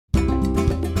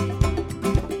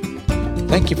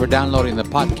Thank you for downloading the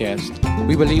podcast.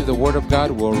 We believe the Word of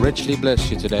God will richly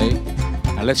bless you today.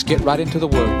 Now let's get right into the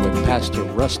Word with Pastor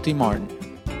Rusty Martin.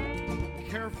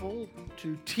 Careful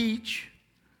to teach.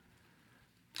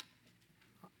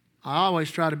 I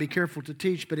always try to be careful to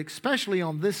teach, but especially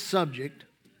on this subject.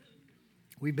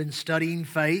 We've been studying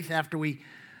faith after we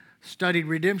studied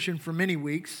redemption for many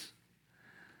weeks.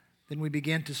 Then we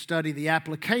began to study the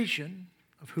application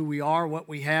of who we are, what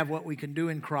we have, what we can do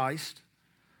in Christ.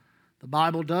 The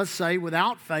Bible does say,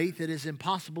 without faith it is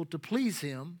impossible to please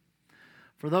Him.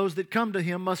 For those that come to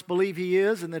Him must believe He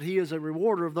is, and that He is a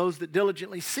rewarder of those that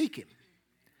diligently seek Him.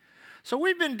 So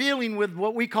we've been dealing with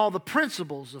what we call the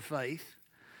principles of faith,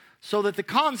 so that the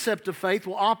concept of faith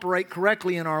will operate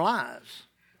correctly in our lives.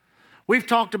 We've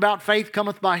talked about faith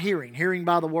cometh by hearing, hearing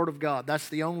by the Word of God. That's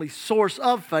the only source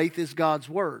of faith is God's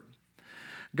Word.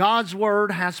 God's Word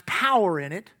has power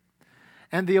in it,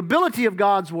 and the ability of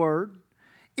God's Word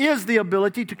is the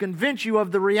ability to convince you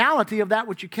of the reality of that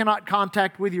which you cannot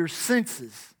contact with your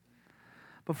senses.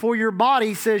 Before your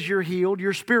body says you're healed,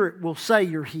 your spirit will say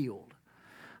you're healed.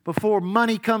 Before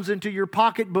money comes into your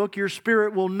pocketbook, your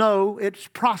spirit will know it's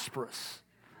prosperous.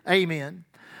 Amen.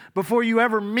 Before you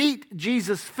ever meet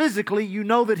Jesus physically, you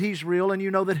know that He's real and you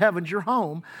know that heaven's your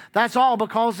home. That's all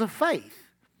because of faith.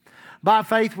 By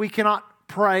faith we cannot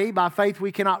pray. By faith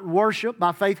we cannot worship.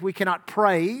 By faith we cannot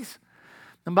praise.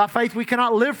 And by faith we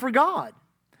cannot live for God.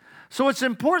 So it's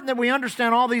important that we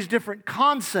understand all these different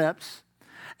concepts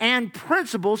and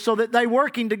principles so that they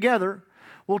working together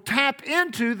will tap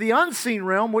into the unseen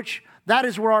realm, which that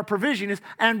is where our provision is,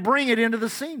 and bring it into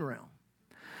the seen realm.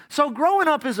 So growing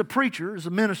up as a preacher, as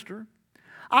a minister,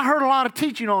 I heard a lot of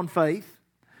teaching on faith,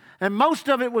 and most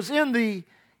of it was in the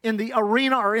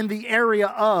arena or in the area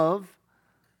of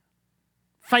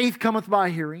faith cometh by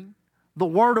hearing, the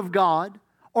Word of God,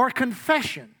 or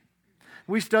confession.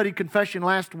 We studied confession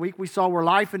last week. We saw where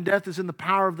life and death is in the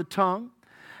power of the tongue.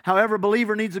 However, a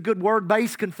believer needs a good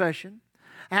word-based confession.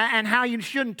 And how you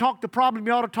shouldn't talk the problem,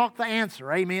 you ought to talk the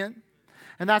answer. Amen?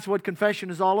 And that's what confession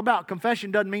is all about.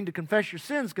 Confession doesn't mean to confess your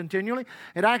sins continually.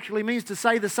 It actually means to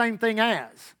say the same thing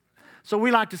as. So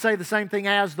we like to say the same thing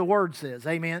as the Word says.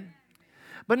 Amen?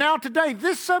 But now today,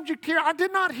 this subject here, I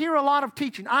did not hear a lot of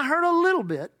teaching. I heard a little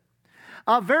bit.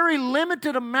 A very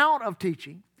limited amount of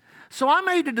teaching. So I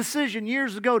made a decision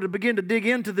years ago to begin to dig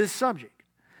into this subject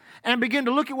and begin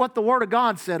to look at what the Word of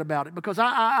God said about it, because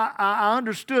I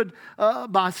understood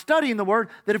by studying the Word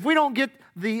that if we don't get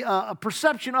the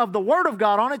perception of the Word of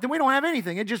God on it, then we don't have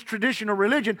anything. It's just traditional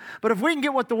religion. But if we can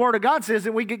get what the Word of God says,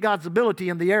 then we get God's ability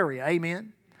in the area.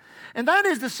 Amen? And that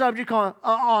is the subject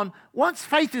on once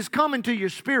faith is come into your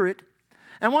spirit,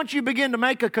 and once you begin to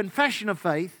make a confession of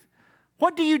faith,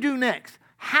 what do you do next?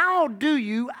 How do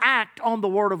you act on the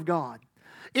Word of God?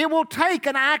 It will take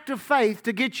an act of faith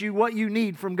to get you what you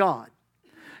need from God.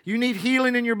 You need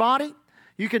healing in your body?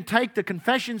 You can take the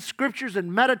confession scriptures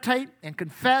and meditate and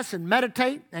confess and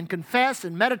meditate and confess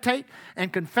and meditate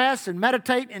and confess and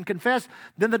meditate and confess.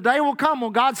 Then the day will come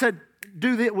when God said,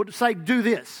 do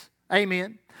this.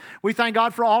 Amen. We thank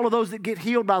God for all of those that get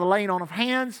healed by the laying on of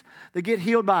hands, that get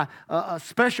healed by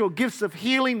special gifts of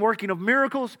healing, working of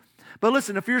miracles. But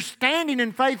listen, if you're standing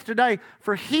in faith today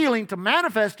for healing to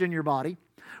manifest in your body,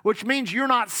 which means you're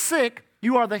not sick,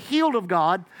 you are the healed of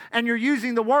God, and you're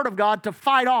using the Word of God to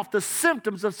fight off the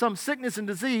symptoms of some sickness and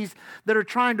disease that are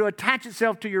trying to attach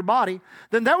itself to your body,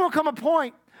 then there will come a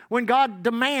point when God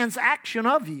demands action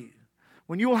of you,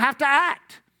 when you will have to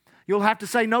act. You'll have to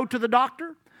say no to the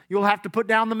doctor. You'll have to put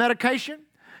down the medication.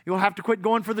 You'll have to quit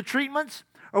going for the treatments.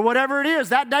 Or whatever it is,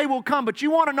 that day will come. But you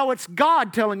want to know it's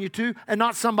God telling you to and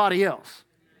not somebody else.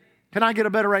 Can I get a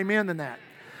better amen than that?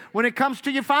 When it comes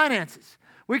to your finances,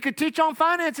 we could teach on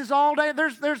finances all day.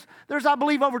 There's I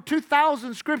believe, over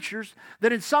 2,000 scriptures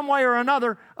that in some way or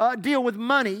another deal with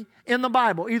money in the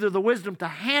Bible. Either the wisdom to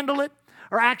handle it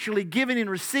or actually giving and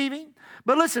receiving.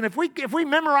 But listen, if we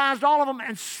memorized all of them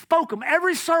and spoke them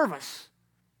every service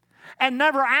and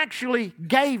never actually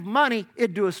gave money,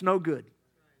 it'd do us no good.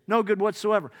 No good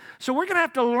whatsoever. So we're going to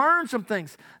have to learn some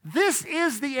things. This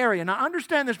is the area. Now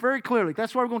understand this very clearly.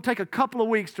 That's why we're going to take a couple of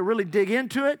weeks to really dig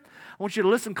into it. I want you to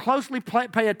listen closely,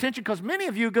 pay attention, because many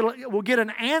of you will get an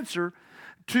answer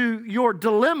to your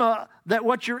dilemma that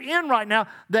what you're in right now,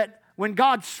 that when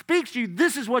God speaks to you,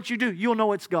 this is what you do. You'll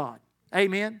know it's God.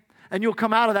 Amen? And you'll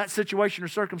come out of that situation or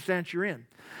circumstance you're in.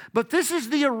 But this is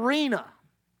the arena.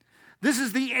 This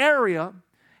is the area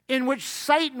in which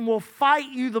Satan will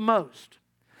fight you the most.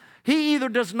 He either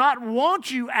does not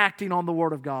want you acting on the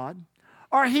Word of God,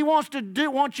 or he wants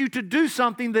you to do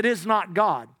something that is not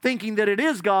God, thinking that it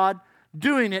is God,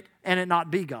 doing it, and it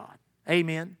not be God.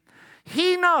 Amen.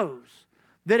 He knows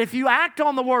that if you act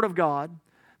on the Word of God,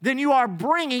 then you are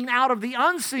bringing out of the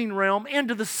unseen realm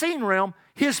into the seen realm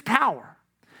His power,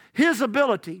 His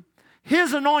ability,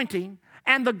 His anointing,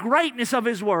 and the greatness of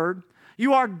His Word.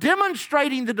 You are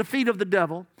demonstrating the defeat of the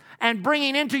devil and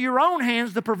bringing into your own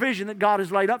hands the provision that God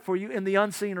has laid up for you in the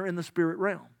unseen or in the spirit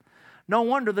realm. No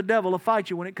wonder the devil will fight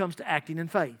you when it comes to acting in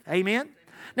faith. Amen?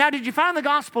 Now, did you find the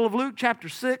Gospel of Luke chapter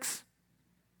 6?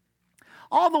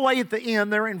 All the way at the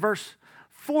end there in verse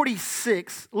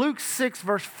 46, Luke 6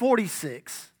 verse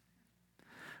 46.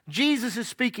 Jesus is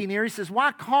speaking here. He says,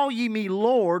 "Why call ye me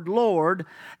Lord, Lord,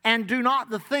 and do not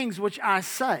the things which I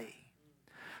say?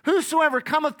 Whosoever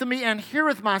cometh to me and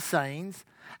heareth my sayings,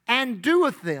 and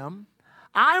doeth them,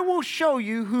 I will show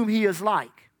you whom he is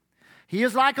like. He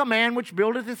is like a man which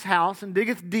buildeth his house, and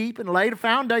diggeth deep, and laid a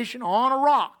foundation on a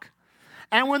rock.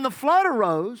 And when the flood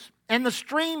arose, and the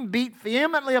stream beat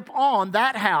vehemently upon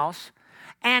that house,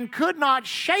 and could not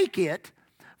shake it,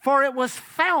 for it was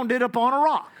founded upon a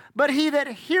rock. But he that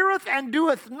heareth and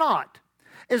doeth not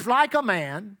is like a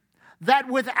man that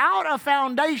without a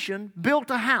foundation built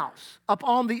a house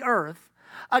upon the earth,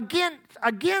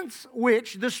 against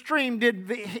which the stream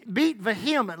did beat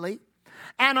vehemently,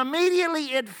 and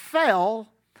immediately it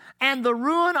fell, and the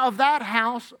ruin of that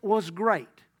house was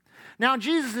great." Now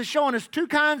Jesus is showing us two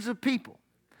kinds of people.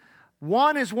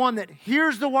 One is one that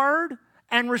hears the word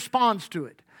and responds to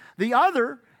it. The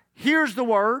other hears the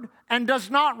word and does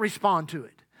not respond to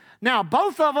it. Now,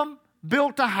 both of them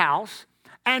built a house,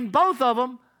 and both of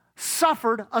them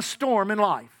suffered a storm in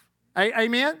life.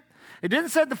 Amen? It didn't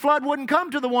say the flood wouldn't come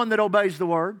to the one that obeys the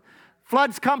word.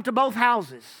 Floods come to both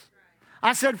houses.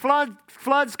 I said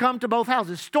floods come to both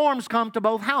houses. Storms come to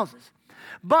both houses.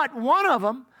 But one of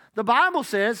them, the Bible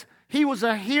says, he was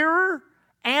a hearer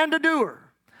and a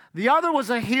doer. The other was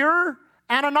a hearer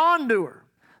and a non-doer.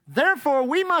 Therefore,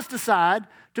 we must decide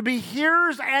to be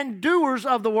hearers and doers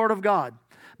of the Word of God.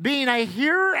 Being a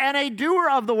hearer and a doer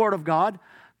of the Word of God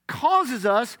causes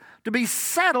us to be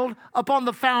settled upon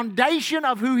the foundation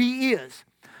of who He is.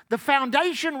 The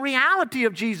foundation reality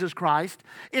of Jesus Christ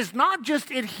is not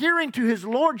just adhering to His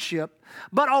Lordship,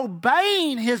 but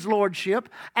obeying His Lordship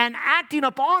and acting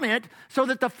upon it so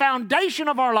that the foundation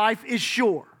of our life is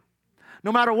sure.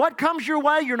 No matter what comes your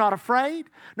way, you're not afraid.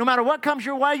 No matter what comes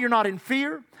your way, you're not in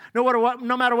fear. No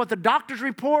matter what the doctor's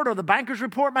report or the banker's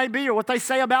report may be or what they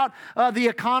say about the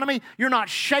economy, you're not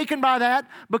shaken by that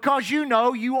because you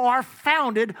know you are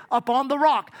founded upon the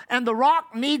rock. And the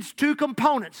rock needs two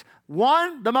components.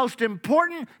 One, the most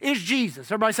important, is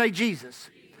Jesus. Everybody say Jesus.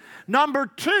 Number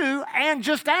two, and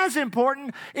just as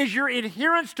important, is your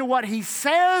adherence to what He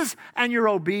says and your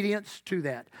obedience to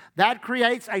that. That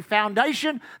creates a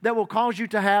foundation that will cause you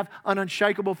to have an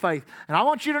unshakable faith. And I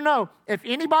want you to know, if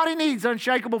anybody needs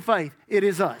unshakable faith, it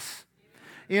is us.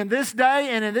 In this day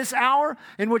and in this hour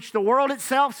in which the world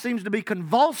itself seems to be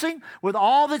convulsing with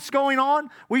all that's going on,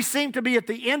 we seem to be at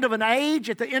the end of an age,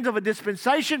 at the end of a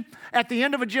dispensation, at the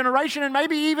end of a generation, and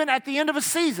maybe even at the end of a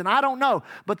season. I don't know.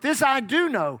 But this I do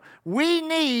know. We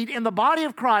need in the body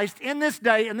of Christ in this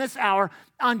day, in this hour,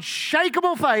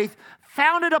 unshakable faith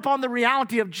founded upon the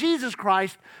reality of Jesus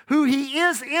Christ, who He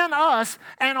is in us,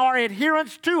 and our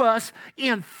adherence to us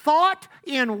in thought,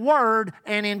 in word,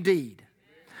 and in deed.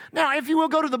 Now, if you will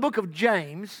go to the book of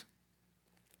James,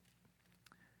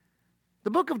 the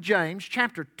book of James,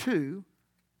 chapter 2.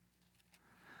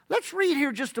 Let's read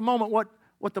here just a moment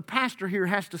what the pastor here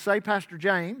has to say, Pastor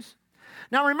James.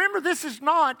 Now, remember, this is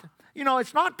not,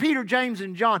 it's not Peter, James,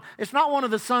 and John. It's not one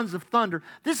of the sons of thunder.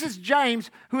 This is James,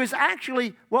 who is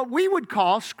actually what we would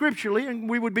call scripturally, and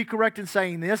we would be correct in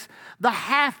saying this, the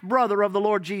half-brother of the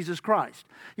Lord Jesus Christ.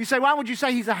 You say, why would you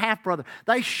say he's a half-brother?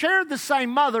 They shared the same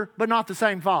mother, but not the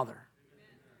same father.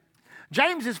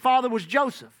 James's father was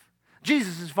Joseph.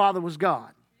 Jesus' father was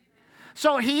God.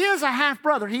 So he is a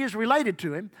half-brother. He is related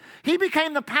to him. He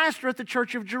became the pastor at the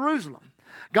church of Jerusalem.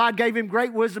 God gave him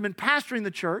great wisdom in pastoring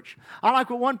the church. I like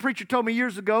what one preacher told me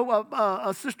years ago.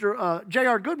 Sister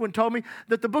J.R. Goodwin told me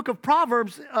that the book of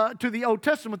Proverbs to the Old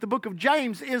Testament, the book of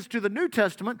James is to the New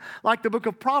Testament, like the book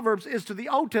of Proverbs is to the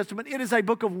Old Testament. It is a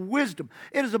book of wisdom.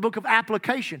 It is a book of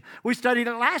application. We studied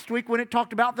it last week when it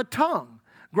talked about the tongue.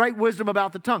 Great wisdom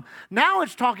about the tongue. Now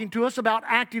it's talking to us about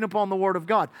acting upon the Word of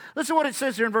God. Listen to what it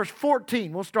says here in verse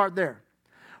 14. We'll start there.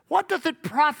 What doth it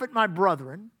profit, my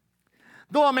brethren,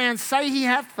 though a man say he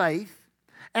hath faith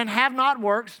and have not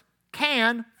works,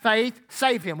 can faith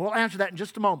save him? We'll answer that in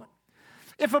just a moment.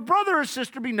 If a brother or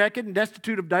sister be naked and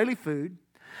destitute of daily food,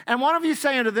 and one of you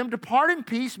say unto them, depart in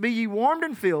peace, be ye warmed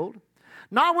and filled,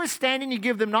 notwithstanding ye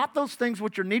give them not those things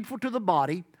which are needful to the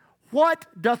body, what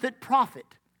doth it profit?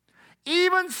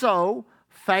 Even so,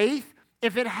 faith,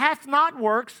 if it hath not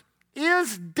works,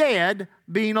 is dead,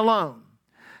 being alone.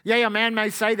 Yea, a man may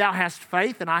say, Thou hast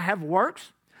faith, and I have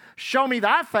works. Show me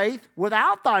thy faith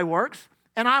without thy works,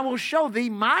 and I will show thee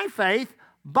my faith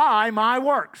by my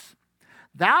works.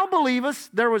 Thou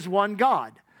believest there was one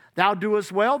God. Thou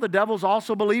doest well, the devils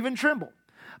also believe and tremble.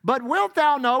 But wilt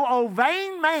thou know, O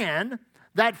vain man,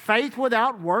 that faith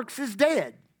without works is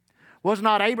dead? Was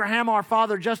not Abraham our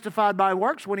father justified by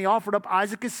works when he offered up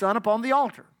Isaac his son upon the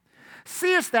altar?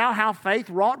 Seest thou how faith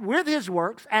wrought with his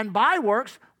works, and by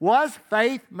works was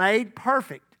faith made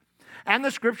perfect? And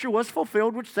the scripture was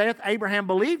fulfilled, which saith, Abraham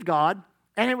believed God,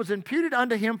 and it was imputed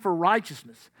unto him for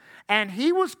righteousness. And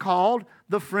he was called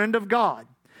the friend of God.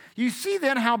 You see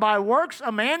then how by works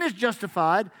a man is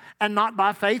justified, and not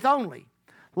by faith only.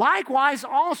 Likewise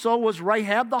also was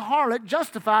Rahab the harlot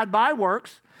justified by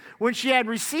works, when she had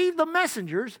received the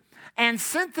messengers and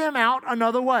sent them out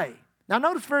another way. Now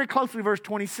notice very closely verse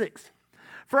 26.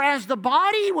 For as the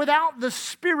body without the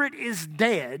spirit is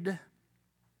dead,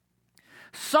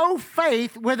 so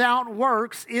faith without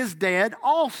works is dead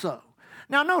also.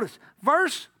 Now notice,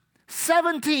 verse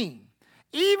 17.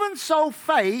 Even so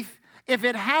faith, if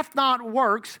it hath not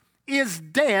works, is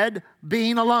dead,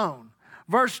 being alone.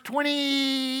 Verse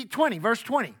 20.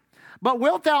 But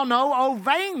wilt thou know, O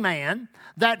vain man,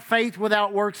 that faith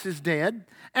without works is dead?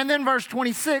 And then verse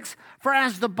 26, for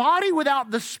as the body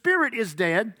without the spirit is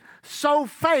dead, so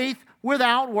faith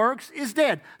without works is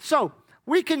dead. So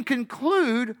we can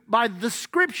conclude by the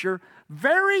scripture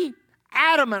very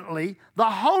adamantly, the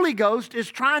Holy Ghost is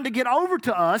trying to get over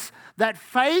to us that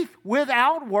faith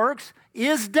without works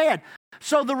is dead.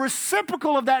 So the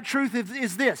reciprocal of that truth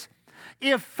is this.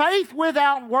 If faith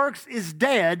without works is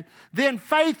dead, then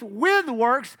faith with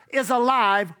works is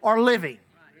alive or living.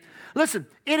 Listen,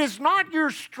 it is not your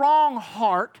strong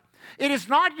heart. It is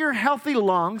not your healthy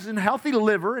lungs and healthy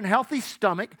liver and healthy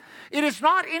stomach. It is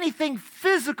not anything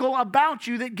physical about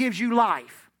you that gives you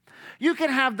life. You can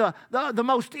have the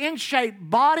most in-shape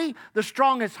body, the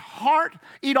strongest heart,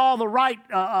 eat all the right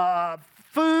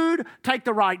food, take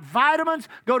the right vitamins,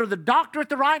 go to the doctor at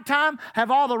the right time,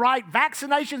 have all the right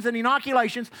vaccinations and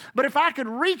inoculations. But if I could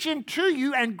reach into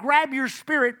you and grab your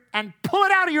spirit and pull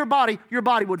it out of your body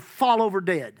would fall over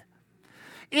dead.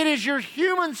 It is your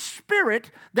human spirit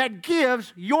that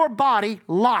gives your body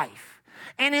life.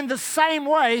 And in the same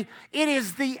way, it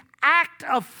is the act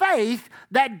of faith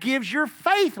that gives your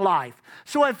faith life.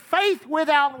 So if faith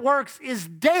without works is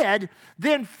dead,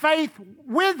 then faith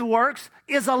with works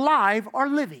is alive or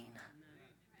living.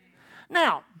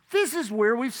 Now, this is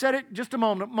where, we've said it just a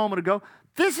moment ago,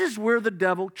 this is where the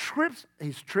devil trips.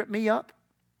 He's tripped me up.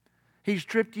 He's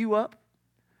tripped you up.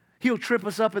 He'll trip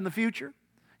us up in the future.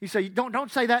 You say,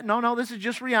 don't say that. No, this is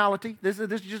just reality. This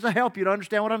is just to help you to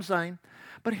understand what I'm saying.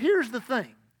 But here's the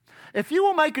thing. If you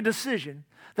will make a decision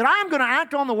that I'm going to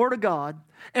act on the Word of God,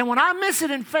 and when I miss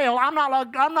it and fail, I'm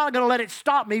not going to let it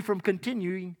stop me from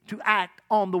continuing to act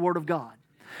on the Word of God.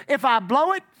 If I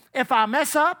blow it, if I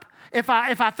mess up, if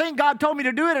I think God told me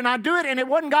to do it and I do it and it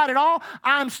wasn't God at all,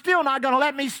 I'm still not going to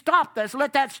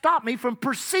let that stop me from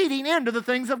proceeding into the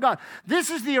things of God. This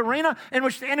is the arena in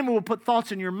which the enemy will put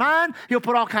thoughts in your mind. He'll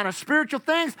put all kind of spiritual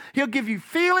things. He'll give you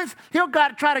feelings. He'll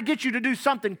try to get you to do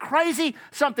something crazy,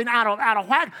 something out of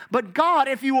whack. But God,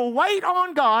 if you will wait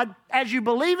on God as you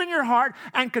believe in your heart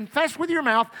and confess with your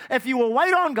mouth, if you will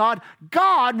wait on God,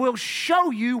 God will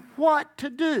show you what to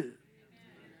do.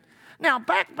 Now,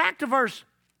 back to verse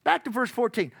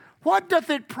 14. What doth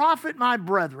it profit, my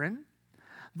brethren,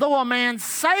 though a man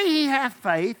say he hath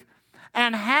faith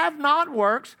and have not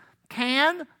works,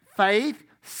 can faith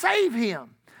save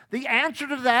him? The answer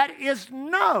to that is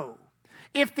no.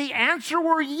 If the answer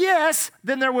were yes,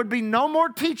 then there would be no more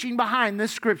teaching behind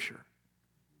this scripture.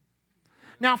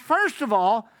 Now, first of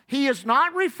all, he is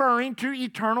not referring to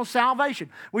eternal salvation.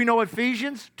 We know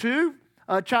Ephesians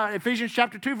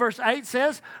chapter 2, verse 8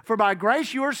 says, for by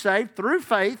grace you are saved through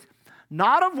faith,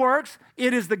 not of works.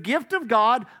 It is the gift of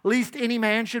God, lest any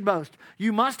man should boast.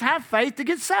 You must have faith to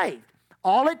get saved.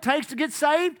 All it takes to get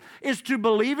saved is to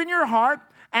believe in your heart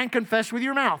and confess with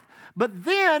your mouth. But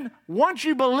then, once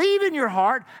you believe in your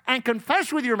heart and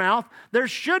confess with your mouth, there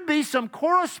should be some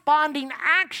corresponding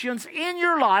actions in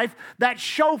your life that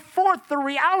show forth the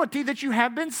reality that you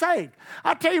have been saved.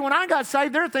 I tell you, when I got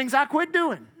saved, there are things I quit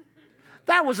doing.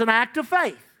 That was an act of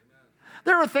faith.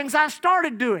 There are things I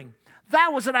started doing.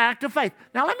 That was an act of faith.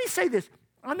 Now, let me say this.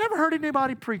 I never heard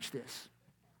anybody preach this,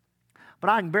 but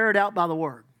I can bear it out by the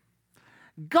Word.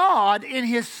 God, in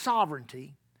His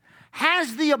sovereignty,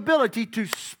 has the ability to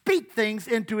speak things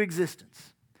into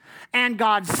existence. And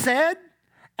God said,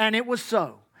 and it was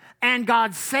so. And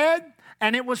God said,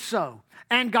 and it was so.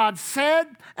 And God said,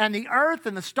 and the earth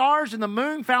and the stars and the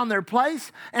moon found their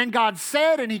place. And God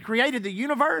said, and He created the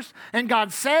universe. And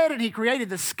God said, and He created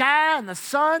the sky and the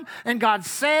sun. And God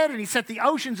said, and He set the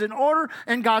oceans in order.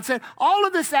 And God said, all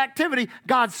of this activity,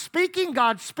 God's speaking,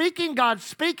 God's speaking, God's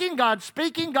speaking, God's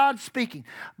speaking, God's speaking.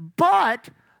 But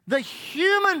the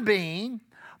human being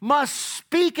must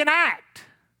speak and act.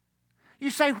 You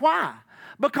say, why?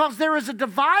 Because there is a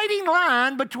dividing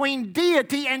line between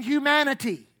deity and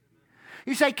humanity.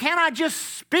 You say, can I just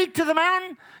speak to the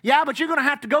mountain? Yeah, but you're going to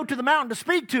have to go to the mountain to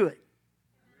speak to it.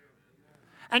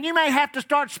 And you may have to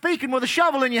start speaking with a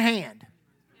shovel in your hand,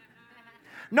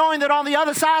 knowing that on the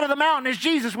other side of the mountain is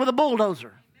Jesus with a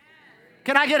bulldozer.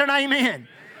 Can I get an amen?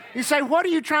 You say, what are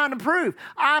you trying to prove?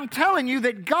 I'm telling you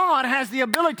that God has the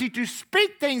ability to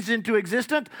speak things into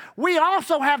existence. We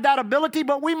also have that ability,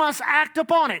 but we must act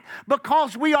upon it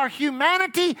because we are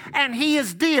humanity and He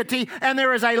is deity, and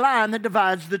there is a line that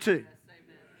divides the two.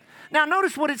 Now,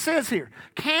 notice what it says here.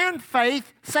 Can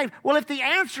faith save? Well, if the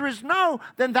answer is no,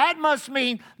 then that must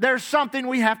mean there's something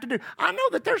we have to do. I know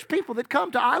that there's people that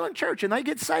come to Island Church and they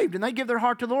get saved and they give their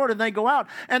heart to the Lord and they go out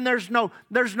and there's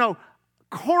no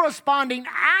corresponding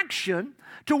action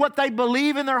to what they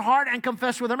believe in their heart and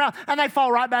confess with their mouth. And they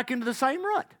fall right back into the same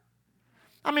rut.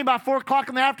 I mean, by 4 o'clock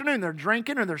in the afternoon, they're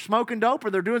drinking or they're smoking dope or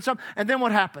they're doing something. And then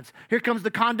what happens? Here comes the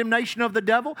condemnation of the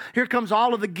devil. Here comes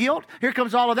all of the guilt. Here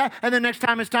comes all of that. And then next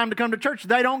time it's time to come to church,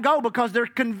 they don't go because they're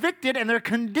convicted and they're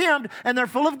condemned and they're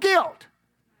full of guilt.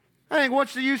 I think,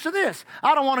 what's the use of this?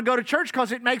 I don't want to go to church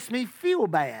because it makes me feel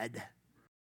bad.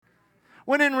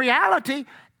 When in reality,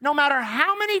 no matter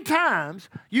how many times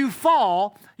you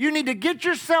fall, you need to get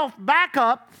yourself back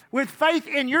up with faith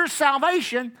in your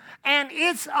salvation and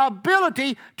its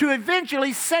ability to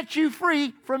eventually set you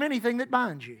free from anything that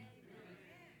binds you.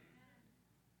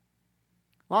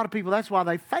 A lot of people, that's why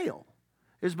they fail,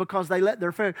 is because they let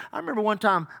their failure. I remember one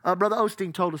time, Brother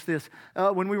Osteen told us this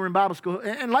when we were in Bible school.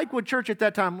 And Lakewood Church at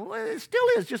that time, it still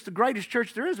is just the greatest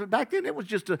church there is. But back then, it was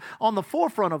just on the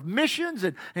forefront of missions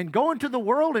and going to the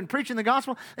world and preaching the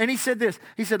gospel. And he said this.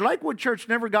 He said, Lakewood Church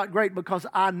never got great because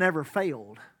I never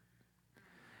failed.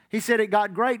 He said it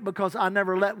got great because I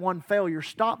never let one failure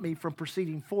stop me from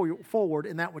proceeding forward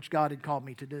in that which God had called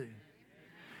me to do.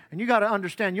 And you got to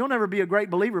understand, you'll never be a great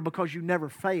believer because you never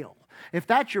fail. If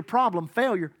that's your problem,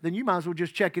 failure, then you might as well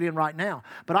just check it in right now.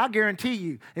 But I guarantee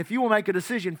you, if you will make a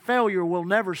decision, failure will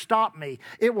never stop me.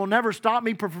 It will never stop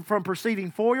me from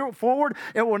proceeding forward.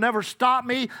 It will never stop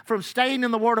me from staying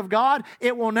in the Word of God.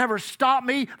 It will never stop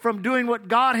me from doing what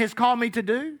God has called me to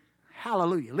do.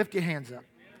 Hallelujah. Lift your hands up.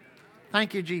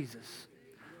 Thank you, Jesus.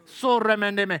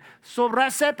 Sorremendeme.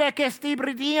 Sobrasepe que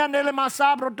stibridia nele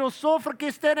masabro do sofra que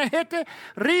stene hete.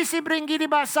 Risi bringidi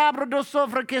basabro do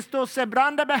sofra que sto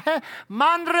sebranda behe.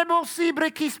 Mandrebo sibre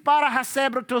kispara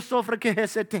hasebro do sofra que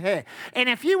hesete. And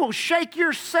if you will shake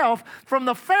yourself from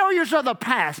the failures of the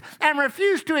past and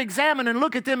refuse to examine and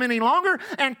look at them any longer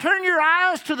and turn your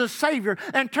eyes to the Savior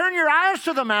and turn your eyes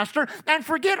to the Master and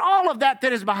forget all of that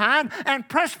is behind and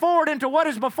press forward into what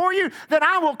is before you, then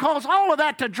I will cause all of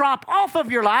that to drop off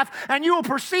of your life and you will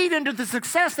proceed into the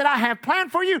success that I have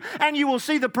planned for you, and you will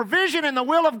see the provision and the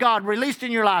will of God released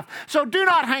in your life. So do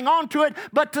not hang on to it,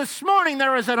 but this morning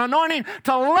there is an anointing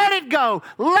to let it go,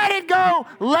 let it go,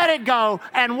 let it go,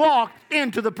 and walk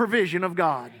into the provision of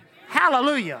God.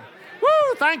 Hallelujah.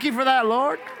 Woo, thank you for that,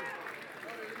 Lord.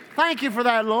 Thank you for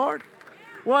that, Lord.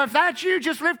 Well, if that's you,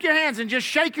 just lift your hands and just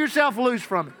shake yourself loose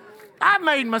from it. I've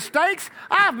made mistakes.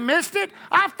 I've missed it.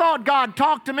 I thought God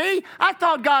talked to me. I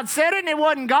thought God said it and it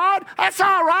wasn't God. That's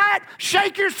all right.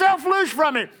 Shake yourself loose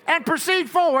from it and proceed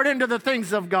forward into the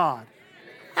things of God.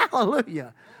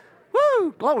 Hallelujah.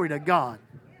 Woo! Glory to God.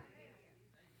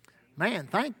 Man,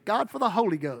 thank God for the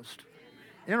Holy Ghost.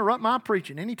 Interrupt my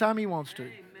preaching anytime He wants to.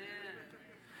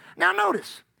 Now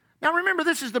notice. Now remember,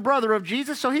 this is the brother of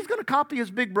Jesus, so he's going to copy his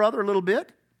big brother a little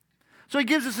bit. So he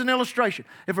gives us an illustration.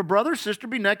 If a brother or sister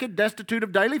be naked, destitute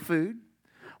of daily food,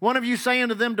 one of you say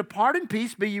unto them, depart in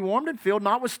peace, be ye warmed and filled,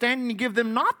 notwithstanding ye give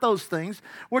them not those things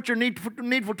which are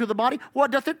needful to the body,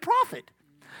 what doth it profit?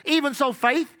 Even so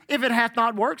faith, if it hath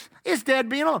not works, is dead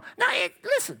being alone. Now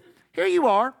listen, here you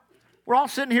are. We're all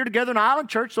sitting here together in Island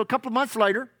Church, so a couple of months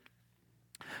later,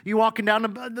 you're walking down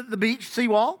the beach,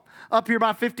 seawall, up here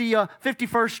by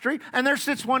 51st Street, and there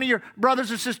sits one of your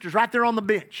brothers or sisters right there on the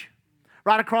bench.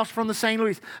 Right across from the St.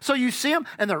 Louis. So you see them,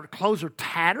 and their clothes are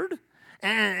tattered,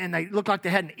 and they look like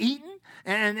they hadn't eaten,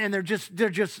 and they're just you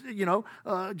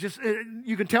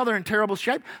can tell they're in terrible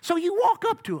shape. So you walk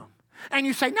up to them, and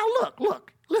you say, now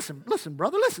look, listen,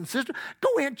 brother, listen, sister,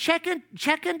 go in, check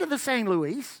into the St.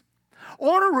 Louis,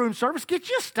 Order room service. Get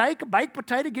you a steak, a baked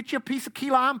potato, get you a piece of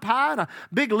key lime pie and a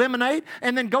big lemonade,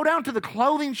 and then go down to the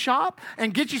clothing shop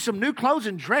and get you some new clothes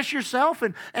and dress yourself,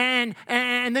 and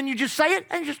then you just say it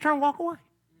and you just turn and walk away.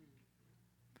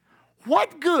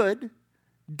 What good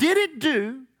did it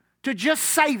do to just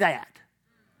say that?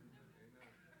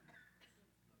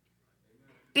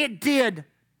 It did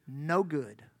no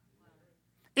good.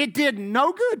 It did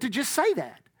no good to just say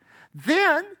that.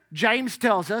 Then, James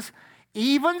tells us,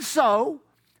 even so,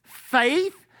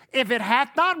 faith, if it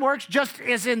hath not works, just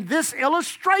as in this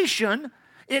illustration,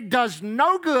 it does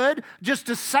no good just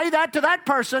to say that to that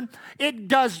person. It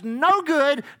does no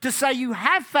good to say you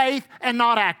have faith and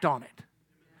not act on it.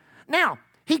 Now,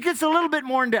 he gets a little bit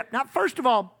more in depth. Now, first of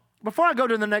all, before I go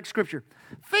to the next scripture,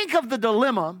 think of the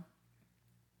dilemma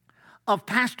of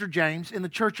Pastor James in the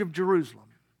church of Jerusalem.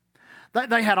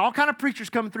 They had all kind of preachers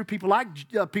coming through, people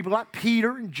like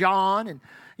Peter and John, and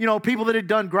people that had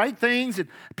done great things, and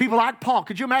people like Paul.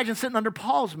 Could you imagine sitting under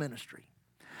Paul's ministry?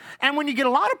 And when you get a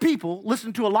lot of people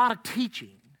listening to a lot of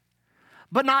teaching,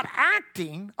 but not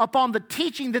acting upon the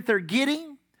teaching that they're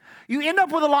getting, you end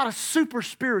up with a lot of super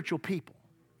spiritual people.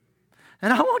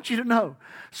 And I want you to know,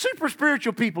 super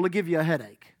spiritual people will give you a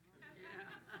headache.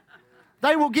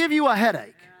 They will give you a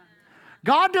headache.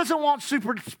 God doesn't want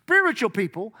super spiritual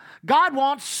people. God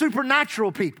wants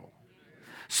supernatural people.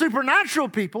 Supernatural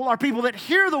people are people that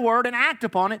hear the word and act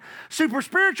upon it. Super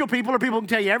spiritual people are people who can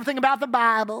tell you everything about the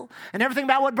Bible and everything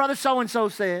about what brother so-and-so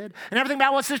said and everything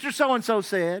about what sister so-and-so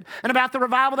said and about the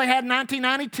revival they had in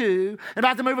 1992 and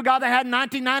about the move of God they had in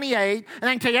 1998. And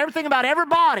they can tell you everything about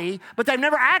everybody, but they've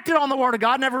never acted on the word of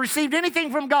God, never received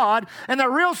anything from God, and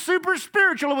they're real super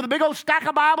spiritual with a big old stack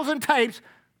of Bibles and tapes.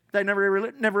 They never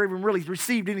even really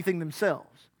received anything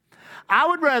themselves. I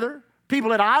would rather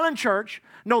people at Island Church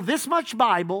know this much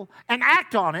Bible and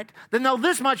act on it than know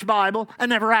this much Bible and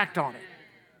never act on it.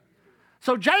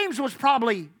 So James was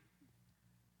probably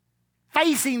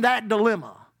facing that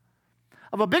dilemma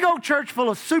of a big old church full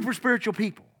of super spiritual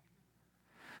people.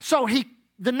 So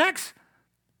the next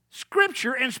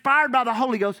scripture, inspired by the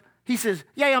Holy Ghost, he says,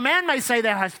 yea, a man may say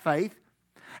thou hast faith,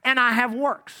 and I have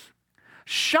works.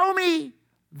 Show me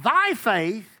thy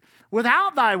faith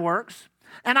without thy works,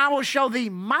 and I will show thee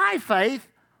my faith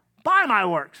by my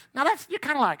works. Now you're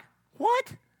kind of like,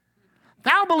 what?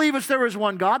 Thou believest there is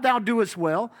one God, thou doest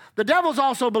well. The devils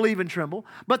also believe and tremble.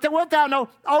 But that wilt thou know,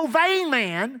 O vain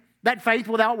man, that faith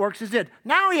without works is dead.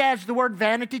 Now he adds the word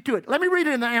vanity to it. Let me read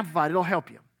it in the Amplified, it'll help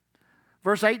you.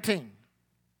 Verse 18.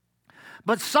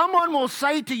 But someone will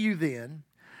say to you then,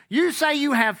 you say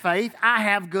you have faith, I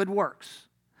have good works.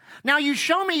 Now you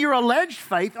show me your alleged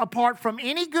faith apart from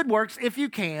any good works if you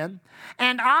can,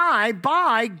 and I,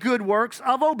 by good works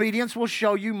of obedience, will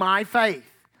show you my faith.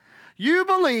 You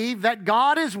believe that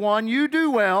God is one, you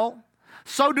do well.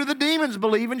 So do the demons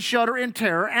believe and shudder in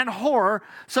terror and horror,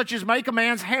 such as make a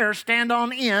man's hair stand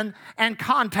on end and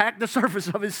contact the surface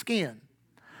of his skin.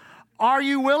 Are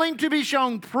you willing to be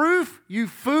shown proof, you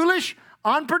foolish,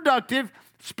 unproductive,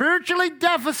 spiritually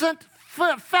deficient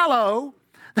fellow,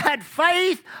 that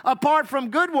faith apart from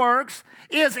good works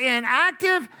is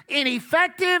inactive,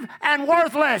 ineffective, and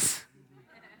worthless?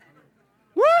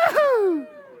 Woo-hoo!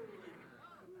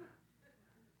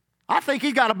 I think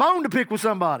he's got a bone to pick with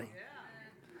somebody.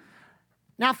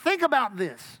 Now think about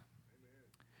this.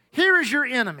 Here is your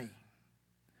enemy.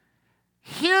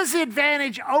 His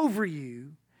advantage over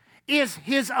you is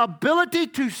his ability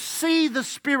to see the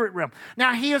spirit realm.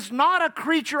 Now, he is not a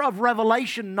creature of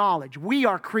revelation knowledge. We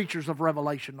are creatures of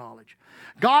revelation knowledge.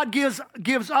 God gives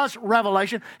us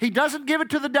revelation. He doesn't give it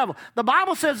to the devil. The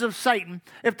Bible says of Satan,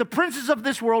 if the princes of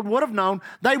this world would have known,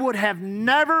 they would have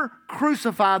never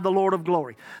crucified the Lord of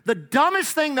glory. The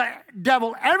dumbest thing the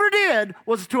devil ever did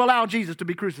was to allow Jesus to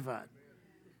be crucified.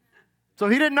 So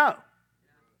he didn't know.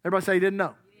 Everybody say he didn't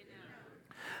know.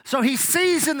 So he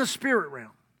sees in the spirit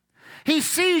realm. He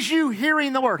sees you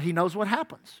hearing the word. He knows what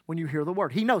happens when you hear the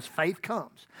word. He knows faith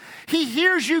comes. He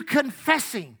hears you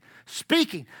confessing,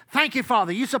 speaking. Thank you,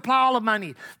 Father. You supply all of my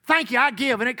need. Thank you, I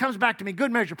give, and it comes back to me.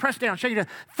 Good measure, pressed down, shaken down.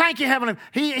 Thank you, Heavenly.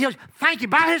 He heals. Thank you.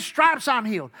 By his stripes I'm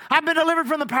healed. I've been delivered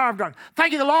from the power of darkness.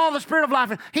 Thank you, the law of the Spirit of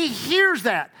life. He hears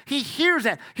that. He hears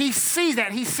that. He sees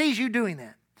that. He sees you doing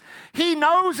that. He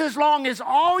knows as long as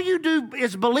all you do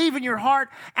is believe in your heart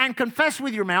and confess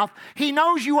with your mouth, he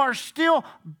knows you are still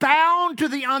bound to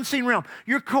the unseen realm.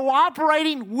 You're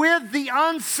cooperating with the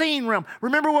unseen realm.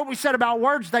 Remember what we said about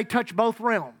words? They touch both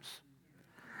realms.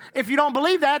 If you don't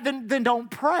believe that, then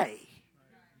don't pray.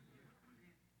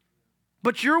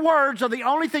 But your words are the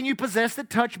only thing you possess that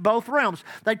touch both realms.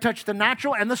 They touch the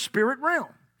natural and the spirit realm.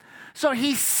 So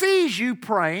he sees you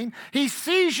praying. He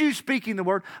sees you speaking the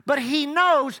word. But he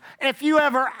knows if you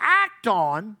ever act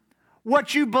on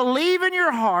what you believe in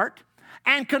your heart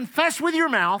and confess with your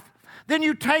mouth, then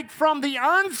you take from the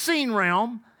unseen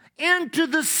realm into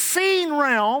the seen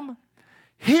realm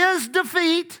his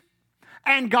defeat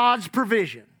and God's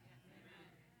provision.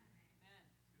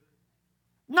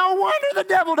 No wonder the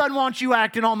devil doesn't want you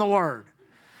acting on the word.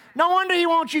 No wonder he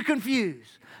wants you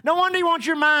confused. No wonder he wants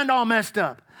your mind all messed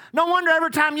up. No wonder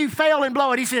every time you fail and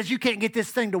blow it, he says, you can't get this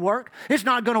thing to work. It's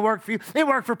not going to work for you. It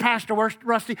worked for Pastor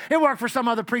Rusty. It worked for some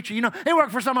other preacher. It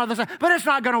worked for some other thing. But it's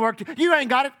not going to work. You ain't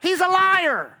got it. He's a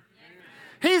liar.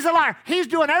 He's a liar. He's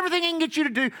doing everything he can get you to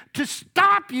do to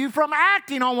stop you from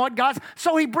acting on what God's.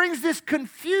 So he brings this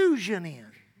confusion in.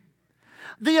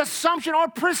 The assumption or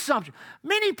presumption.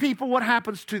 Many people, what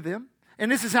happens to them,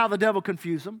 and this is how the devil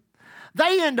confuses them,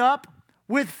 they end up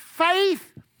with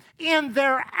faith in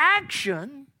their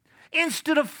action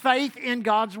instead of faith in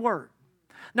God's word.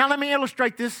 Now let me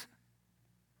illustrate this,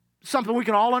 something we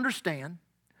can all understand.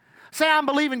 Say I'm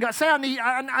believing God. Say I need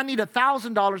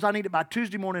 $1,000. I need it by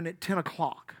Tuesday morning at 10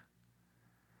 o'clock.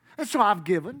 And so I've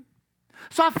given.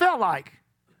 So I felt like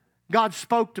God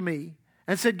spoke to me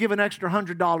and said, give an extra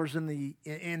 $100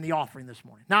 in the offering this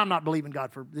morning. Now I'm not believing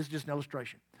God for this. Is just an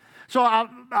illustration. So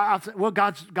I said, well,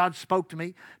 God spoke to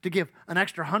me to give an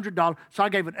extra $100. So I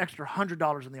gave an extra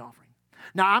 $100 in the offering.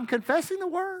 Now I'm confessing the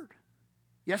word.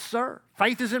 Yes, sir.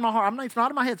 Faith is in my heart. It's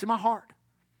not in my head. It's in my heart.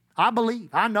 I believe.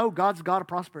 I know God's God of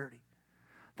prosperity.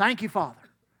 Thank you, Father.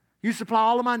 You supply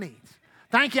all of my needs.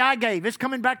 Thank you, I gave. It's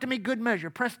coming back to me good measure,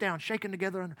 pressed down, shaken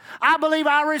together. I believe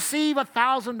I receive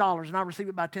 $1,000, and I receive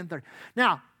it by 10:30.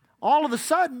 Now, all of a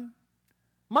sudden,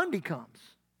 Monday comes.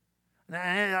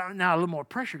 Now a little more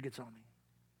pressure gets on me.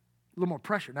 A little more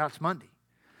pressure. Now it's Monday.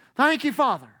 Thank you,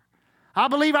 Father. I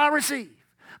believe I receive.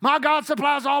 My God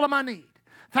supplies all of my need.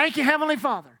 Thank you, Heavenly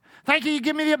Father. Thank you, you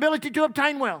give me the ability to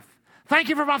obtain wealth. Thank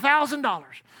you for my $1,000.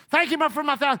 Thank you for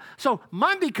my $1,000. So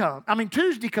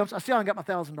Tuesday comes, I still haven't got my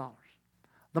 $1,000.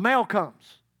 The mail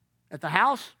comes. At the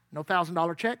house, no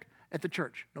 $1,000 check. At the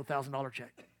church, no $1,000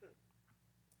 check.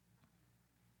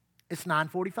 It's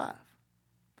 9:45.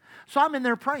 So I'm in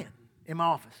there praying in my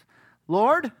office.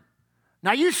 Lord,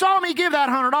 now you saw me give that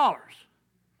 $100.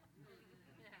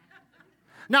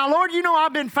 Now, Lord, you know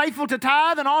I've been faithful to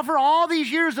tithe and offer all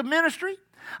these years of ministry.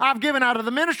 I've given out of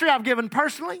the ministry. I've given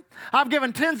personally. I've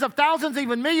given tens of thousands,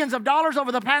 even millions of dollars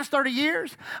over the past 30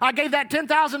 years. I gave that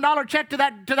 $10,000 check to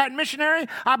that missionary.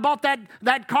 I bought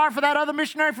that car for that other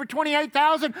missionary for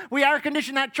 $28,000. We air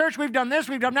conditioned that church. We've done this.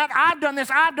 We've done that. I've done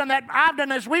this. I've done that. I've done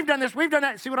this. We've done this. We've done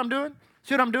that. See what I'm doing?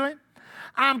 See what I'm doing?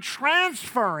 I'm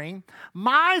transferring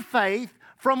my faith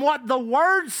from what the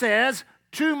Word says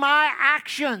to my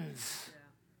actions.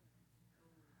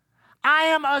 I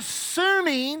am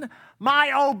assuming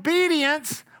my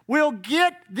obedience will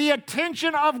get the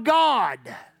attention of God.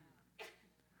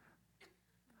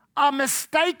 A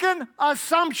mistaken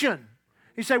assumption.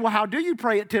 You say, well, how do you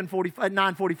pray at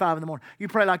 9:45 in the morning? You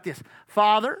pray like this.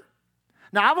 Father,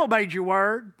 now I've obeyed your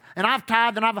word, and I've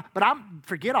tithed, but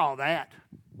forget all that.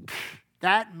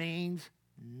 That means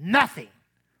nothing.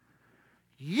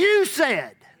 You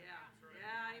said.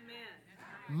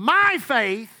 My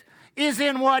faith is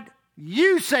in what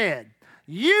you said.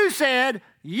 You said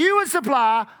you would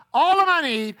supply all of my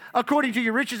need according to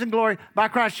your riches and glory by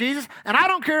Christ Jesus. And I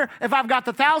don't care if I've got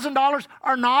the $1,000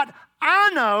 or not.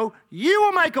 I know you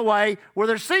will make a way where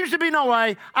there seems to be no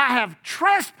way. I have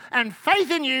trust and faith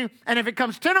in you. And if it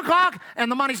comes 10 o'clock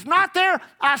and the money's not there,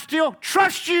 I still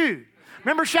trust you.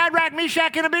 Remember Shadrach,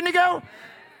 Meshach, and Abednego?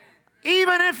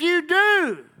 Even if you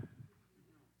do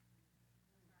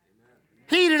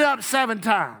heat it up 7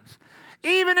 times.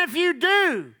 Even if you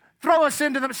do throw us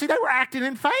into them. See, they were acting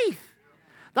in faith.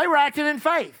 They were acting in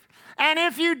faith. And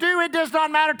if you do, it does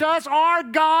not matter to us. Our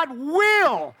God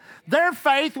will. Their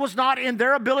faith was not in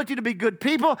their ability to be good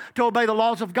people, to obey the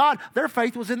laws of God. Their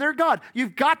faith was in their God.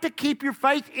 You've got to keep your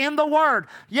faith in the Word.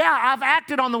 Yeah, I've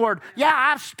acted on the Word. Yeah,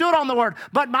 I've stood on the Word.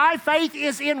 But my faith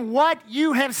is in what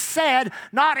you have said,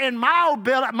 not in my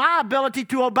ability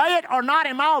to obey it, or not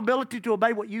in my ability to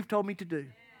obey what you've told me to do.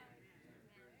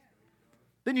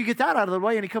 Then you get that out of the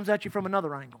way and he comes at you from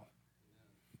another angle.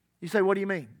 You say, what do you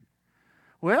mean?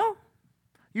 Well,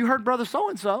 you heard Brother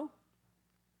so-and-so.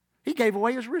 He gave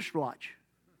away his wristwatch.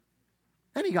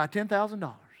 And he got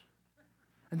 $10,000.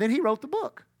 And then he wrote the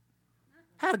book.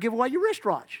 How to give away your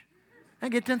wristwatch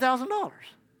and get $10,000.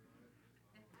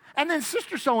 And then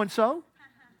Sister so-and-so,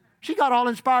 she got all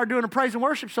inspired doing a praise and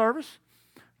worship service.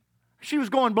 She was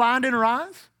going blind in her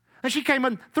eyes. And she came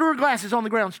and threw her glasses on the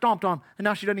ground, stomped on them, and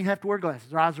now she doesn't even have to wear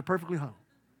glasses. Her eyes are perfectly whole.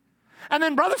 And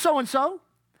then brother so-and-so,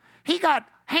 he got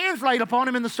hands laid upon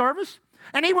him in the service,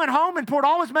 and he went home and poured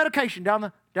all his medication down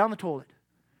the toilet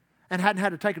and hadn't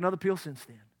had to take another pill since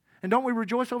then. And don't we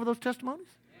rejoice over those testimonies?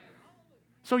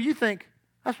 So you think,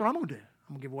 that's what I'm going to do.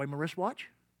 I'm going to give away my wristwatch.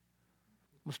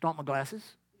 I'm going to stomp my glasses,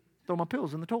 throw my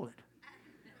pills in the toilet.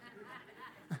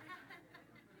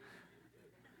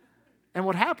 And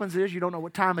what happens is you don't know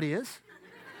what time it is.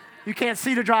 You can't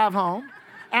see to drive home.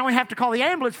 And we have to call the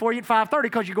ambulance for you at 5:30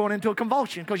 because you're going into a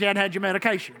convulsion because you hadn't had your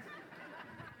medication.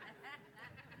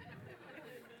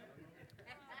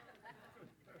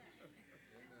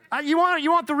 You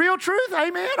want the real truth?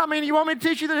 Amen? I mean, you want me to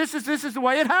teach you that this is the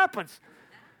way it happens.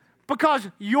 Because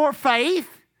your faith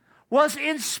was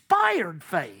inspired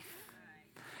faith.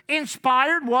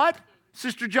 Inspired what?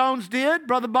 Sister Jones did,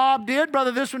 Brother Bob did,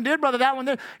 Brother this one did, Brother that one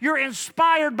did. You're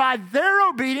inspired by their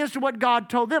obedience to what God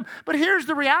told them. But here's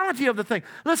the reality of the thing.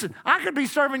 Listen, I could be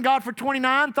serving God for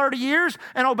 29, 30 years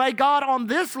and obey God on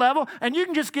this level, and you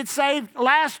can just get saved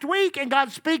last week and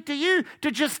God speak to you to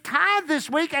just tithe this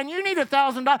week, and you need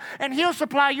 $1,000, and He'll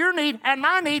supply your need and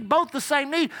my need, both the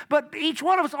same need, but each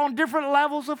one of us on different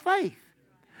levels of faith.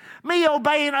 Me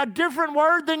obeying a different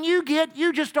word than you get,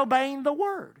 you just obeying the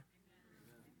word.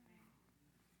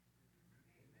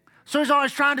 So he's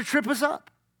always trying to trip us up.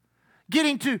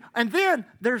 And then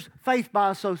there's faith by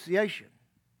association.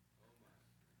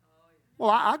 Well,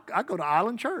 I go to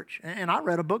Island Church, and I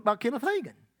read a book by Kenneth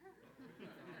Hagin.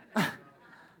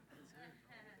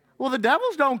 Well, the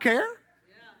devils don't care.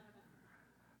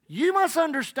 You must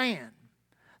understand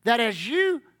that as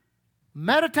you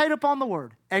meditate upon the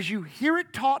Word, as you hear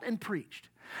it taught and preached,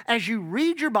 as you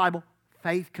read your Bible,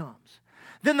 faith comes.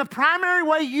 Then the primary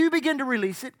way you begin to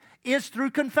release it is through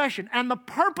confession. And the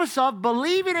purpose of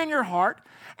believing in your heart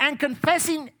and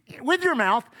confessing with your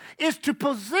mouth is to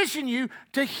position you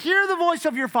to hear the voice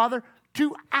of your Father,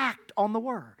 to act on the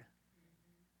Word.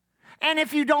 And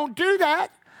if you don't do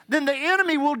that, then the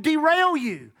enemy will derail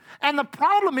you. And the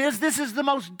problem is, this is the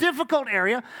most difficult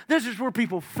area. This is where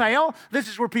people fail. This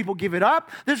is where people give it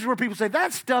up. This is where people say,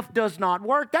 that stuff does not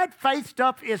work. That faith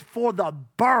stuff is for the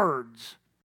birds.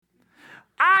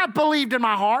 I believed in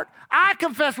my heart, I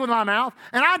confessed with my mouth,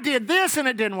 and I did this and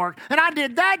it didn't work, and I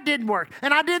did that, didn't work,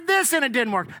 and I did this and it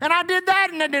didn't work, and I did that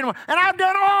and it didn't work, and I've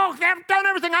done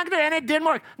everything I could do and it didn't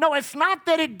work. No, it's not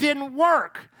that it didn't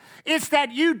work. It's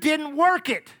that you didn't work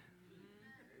it.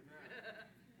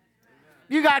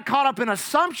 You got caught up in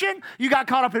assumption. You got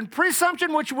caught up in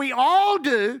presumption, which we all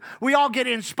do. We all get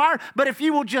inspired. But if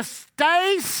you will just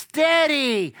stay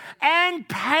steady and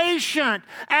patient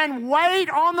and wait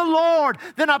on the Lord,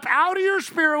 then up out of your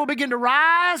spirit will begin to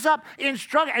rise up in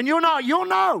struggle. And you'll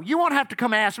know. You won't have to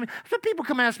come ask me. Some people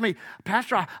come ask me,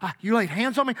 Pastor, you laid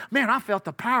hands on me. Man, I felt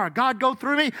the power of God go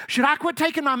through me. Should I quit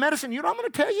taking my medicine? You know what I'm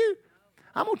going to tell you?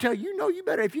 I'm going to tell you, you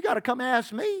better. If you got to come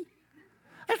ask me.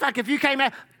 It's like if you came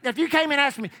and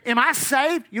asked me, am I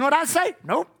saved? You know what I'd say?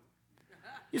 Nope.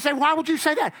 You say, why would you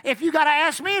say that? If you got to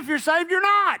ask me if you're saved, you're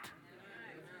not.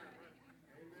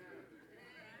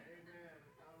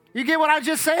 You get what I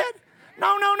just said?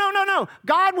 No.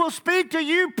 God will speak to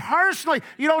you personally.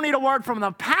 You don't need a word from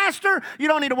the pastor. You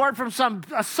don't need a word from some...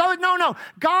 No.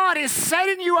 God is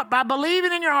setting you up by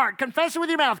believing in your heart, confessing with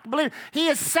your mouth. He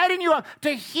is setting you up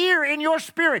to hear in your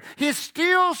spirit His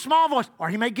still small voice. Or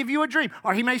He may give you a dream.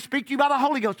 Or He may speak to you by the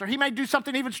Holy Ghost. Or He may do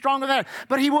something even stronger than that.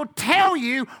 But He will tell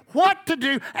you what to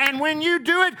do. And when you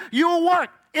do it, you'll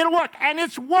work. It'll work. And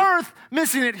it's worth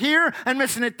missing it here and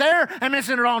missing it there and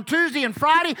missing it on Tuesday and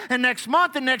Friday and next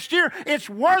month and next year. It's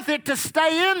worth it to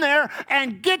stay in there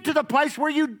and get to the place where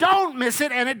you don't miss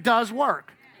it and it does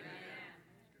work.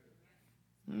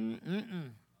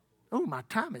 Oh, my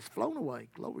time has flown away.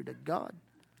 Glory to God.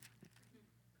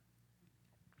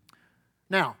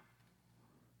 Now,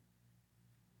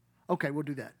 okay, we'll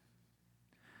do that.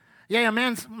 Yeah, a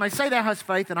man may say thou hast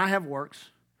faith and I have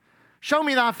works. Show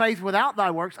me thy faith without thy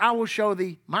works. I will show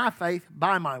thee my faith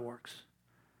by my works.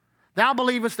 Thou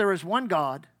believest there is one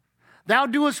God. Thou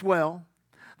doest well.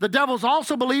 The devils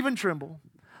also believe and tremble.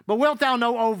 But wilt thou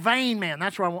know, O vain man?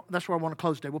 That's where I want to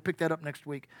close today. We'll pick that up next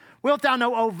week. Wilt thou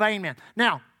know, O vain man?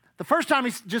 Now, the first time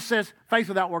he just says faith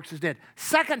without works is dead.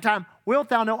 Second time, wilt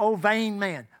thou know, O vain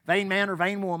man? Vain man or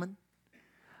vain woman.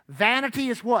 Vanity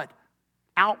is what?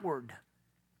 Outward.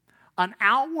 An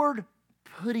outward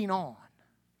putting on.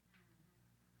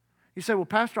 You say, well,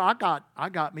 Pastor, I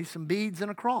got me some beads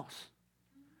and a cross.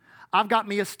 I've got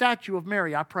me a statue of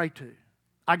Mary I pray to.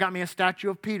 I got me a statue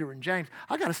of Peter and James.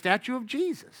 I got a statue of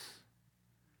Jesus.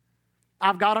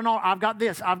 I've got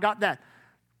this, I've got that.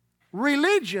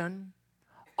 Religion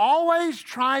always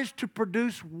tries to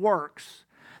produce works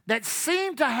that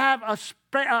seem to have a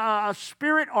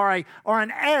spirit or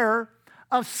an air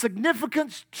of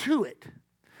significance to it.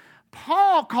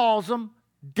 Paul calls them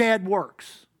dead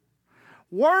works.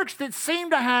 Works that seem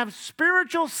to have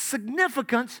spiritual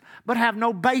significance but have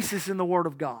no basis in the Word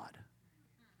of God.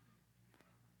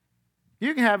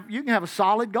 You can have a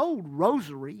solid gold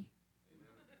rosary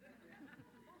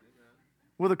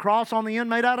with a cross on the end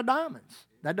made out of diamonds.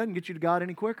 That doesn't get you to God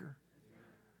any quicker.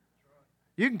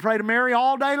 You can pray to Mary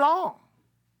all day long.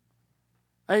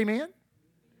 Amen?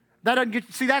 That doesn't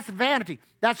get, see, that's vanity.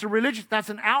 That's a religious, that's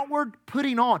an outward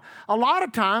putting on. A lot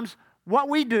of times, what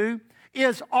we do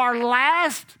is our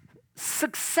last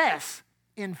success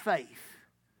in faith.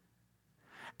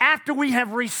 After we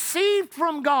have received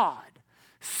from God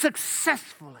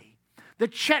successfully, the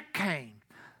check came,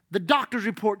 the doctor's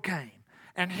report came,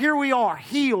 and here we are,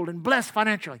 healed and blessed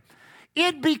financially.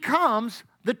 It becomes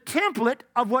the template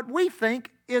of what we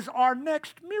think is our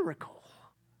next miracle.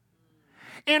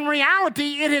 In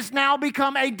reality, it has now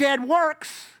become a dead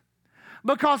works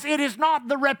because it is not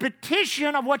the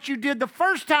repetition of what you did the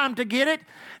first time to get it.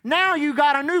 Now you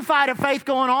got a new fight of faith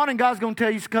going on, and God's going to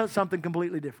tell you something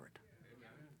completely different.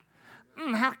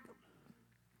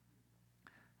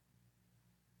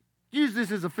 Use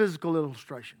this as a physical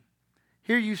illustration.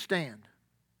 Here you stand.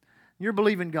 You're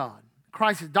believing God.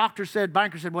 Christ's doctor said,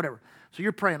 banker said, whatever. So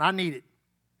you're praying, I need it.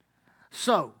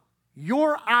 So,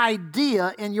 your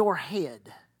idea in your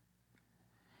head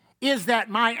is that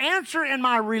my answer and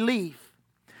my relief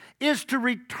is to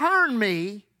return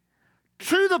me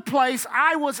to the place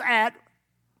I was at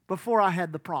before I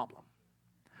had the problem.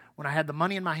 When I had the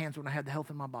money in my hands, when I had the health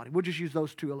in my body. We'll just use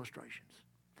those two illustrations.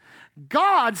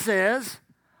 God says,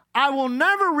 I will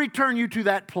never return you to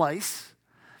that place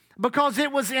because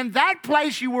it was in that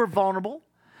place you were vulnerable.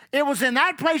 It was in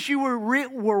that place you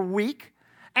were weak.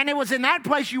 And it was in that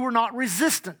place you were not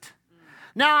resistant.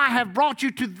 Now I have brought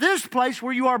you to this place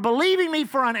where you are believing me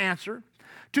for an answer,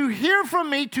 to hear from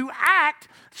me, to act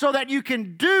so that you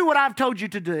can do what I've told you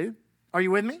to do. Are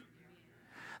you with me?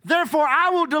 Therefore,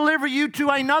 I will deliver you to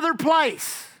another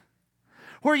place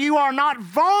where you are not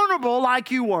vulnerable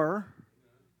like you were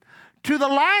to the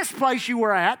last place you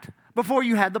were at before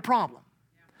you had the problem.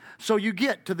 So you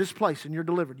get to this place and you're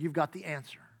delivered. You've got the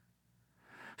answer.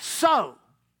 So,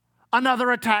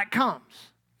 another attack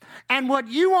comes. And what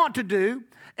you want to do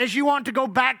is you want to go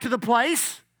back to the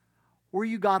place where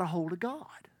you got a hold of God.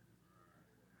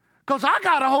 Because I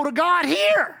got a hold of God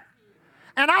here.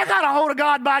 And I got a hold of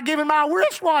God by giving my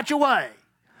wristwatch away.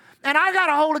 And I got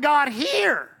a hold of God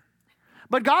here.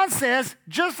 But God says,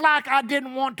 just like I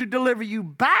didn't want to deliver you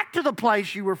back to the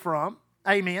place you were from,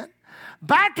 amen,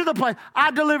 back to the place,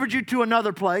 I delivered you to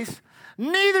another place.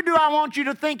 Neither do I want you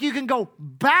to think you can go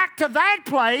back to that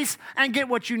place and get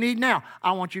what you need now.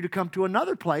 I want you to come to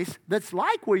another place that's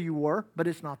like where you were, but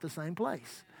it's not the same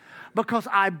place. Because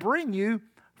I bring you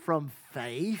from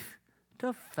faith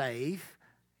to faith,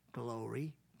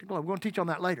 glory to glory. We're going to teach on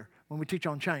that later when we teach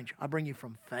on change. I bring you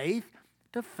from faith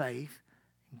to faith,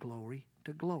 glory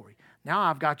to glory. Now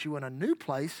I've got you in a new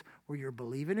place where you're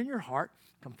believing in your heart,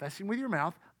 confessing with your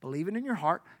mouth, believing in your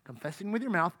heart, confessing with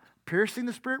your mouth, piercing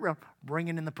the spirit realm,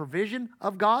 bringing in the provision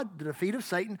of God, the defeat of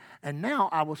Satan, and now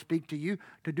I will speak to you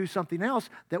to do something else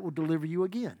that will deliver you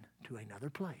again to another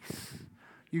place.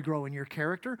 You grow in your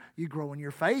character, you grow in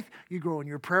your faith, you grow in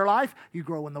your prayer life, you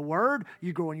grow in the Word,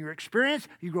 you grow in your experience,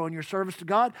 you grow in your service to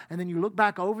God, and then you look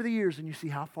back over the years and you see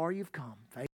how far you've come.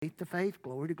 Faith to faith,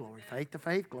 glory to glory. Faith to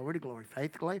faith, glory to glory.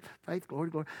 Faith to faith, glory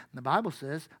to glory. And the Bible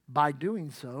says, by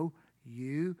doing so,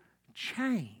 you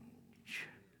change.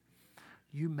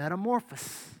 You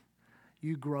metamorphose.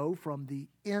 You grow from the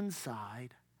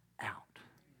inside out.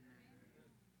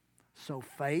 So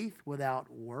faith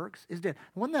without works is dead.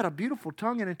 Wasn't that a beautiful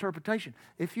tongue and interpretation?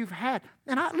 If you've had,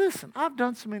 and I've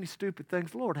done so many stupid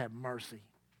things. Lord have mercy.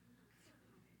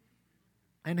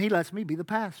 And He lets me be the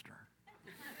pastor.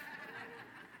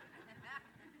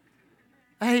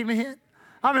 Amen.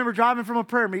 I remember driving from a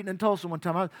prayer meeting in Tulsa one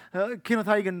time. Kenneth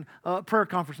Hagin prayer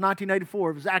conference, 1984.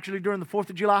 It was actually during the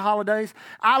 4th of July holidays.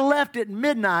 I left at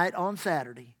midnight on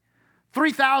Saturday.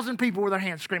 3,000 people with their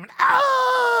hands screaming,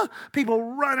 ah! People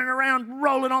running around,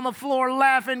 rolling on the floor,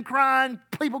 laughing, crying,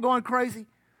 people going crazy.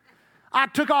 I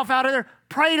took off out of there,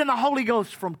 prayed in the Holy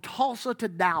Ghost from Tulsa to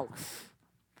Dallas.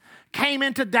 Came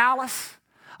into Dallas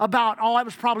it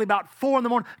was probably about 4 in the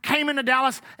morning. Came into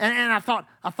Dallas, and I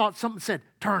thought something said,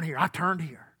 turn here. I turned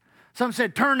here. Something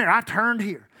said, turn there. I turned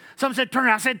here. Something said, turn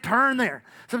here. I said, turn there.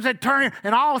 Something said, turn here.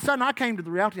 And all of a sudden, I came to the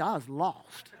reality I was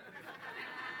lost.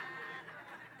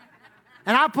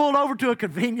 And I pulled over to a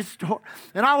convenience store,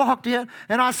 and I walked in,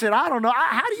 and I said, I don't know,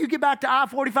 how do you get back to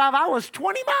I-45? I was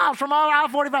 20 miles from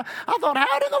I-45. I thought,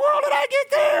 how in the world did I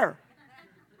get there?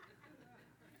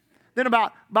 Then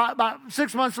about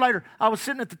 6 months later, I was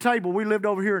sitting at the table. We lived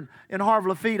over here in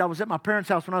Harvey-Lafitte. I was at my parents'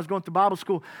 house when I was going through Bible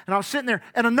school, and I was sitting there,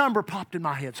 and a number popped in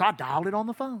my head, so I dialed it on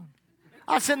the phone.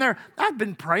 I was sitting there, I've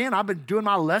been praying, I've been doing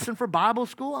my lesson for Bible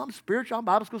school. I'm spiritual, I'm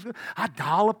Bible school. I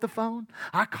dial up the phone,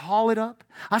 I call it up.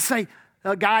 I say,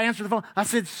 a guy answered the phone. I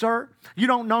said, sir, you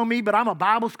don't know me, but I'm a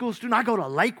Bible school student. I go to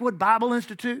Lakewood Bible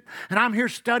Institute, and I'm here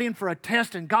studying for a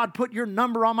test, and God put your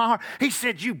number on my heart. He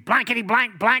said, you blankety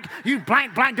blank blank, you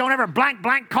blank blank, don't ever blank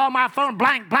blank call my phone,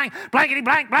 blank blank, blankety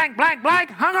blank blank blank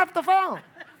blank, hung up the phone.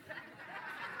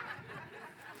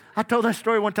 I told that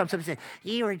story one time. Somebody said,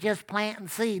 you were just planting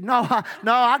seed. No,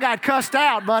 I got cussed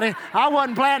out, buddy. I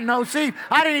wasn't planting no seed.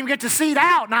 I didn't even get the seed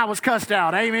out, and I was cussed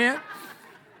out. Amen.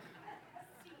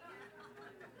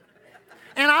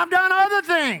 And I've done other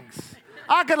things.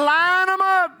 I could line them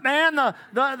up, man,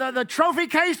 the trophy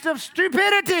case of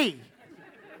stupidity.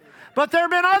 But there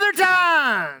have been other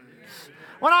times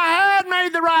when I had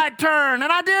made the right turn,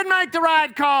 and I did make the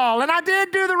right call, and I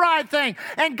did do the right thing,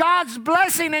 and God's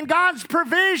blessing and God's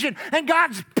provision and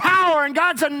God's power and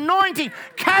God's anointing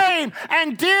came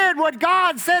and did what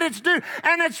God said it's due.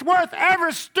 And it's worth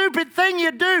every stupid thing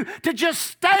you do to just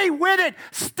stay with it,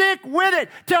 stick with it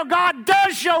till God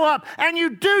does show up and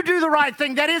you do the right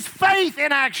thing. That is faith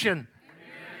in action.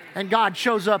 And God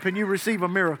shows up and you receive a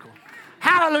miracle.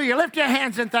 Hallelujah. Lift your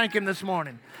hands and thank Him this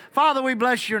morning. Father, we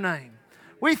bless your name.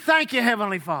 We thank you,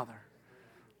 Heavenly Father.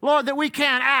 Lord, that we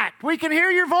can't act. We can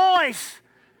hear your voice.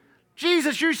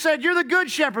 Jesus, you said you're the good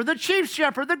shepherd, the chief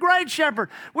shepherd, the great shepherd.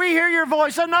 We hear your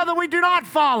voice, another we do not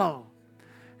follow.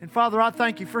 And Father, I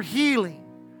thank you for healing,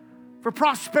 for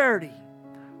prosperity,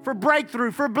 for breakthrough,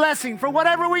 for blessing, for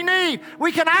whatever we need.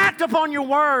 We can act upon your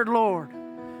word, Lord.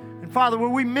 And Father,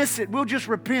 when we miss it, we'll just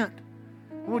repent.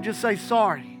 We'll just say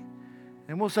sorry.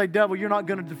 And we'll say, devil, you're not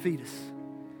going to defeat us.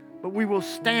 But we will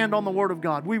stand on the word of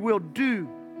God. We will do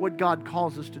what God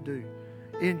calls us to do.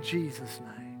 In Jesus'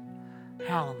 name.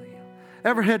 Hallelujah.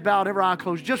 Every head bowed, every eye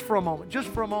closed, just for a moment. Just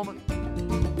for a moment.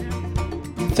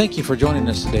 Thank you for joining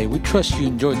us today. We trust you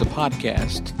enjoyed the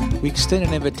podcast. We extend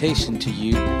an invitation to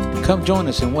you to come join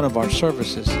us in one of our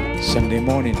services. Sunday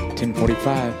morning,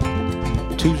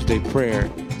 10:45. Tuesday prayer,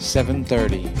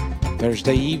 7:30.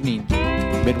 Thursday evening,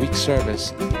 midweek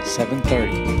service,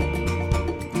 7:30.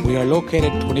 We are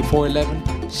located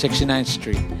 2411 69th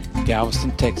Street,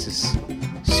 Galveston, Texas.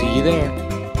 See you there.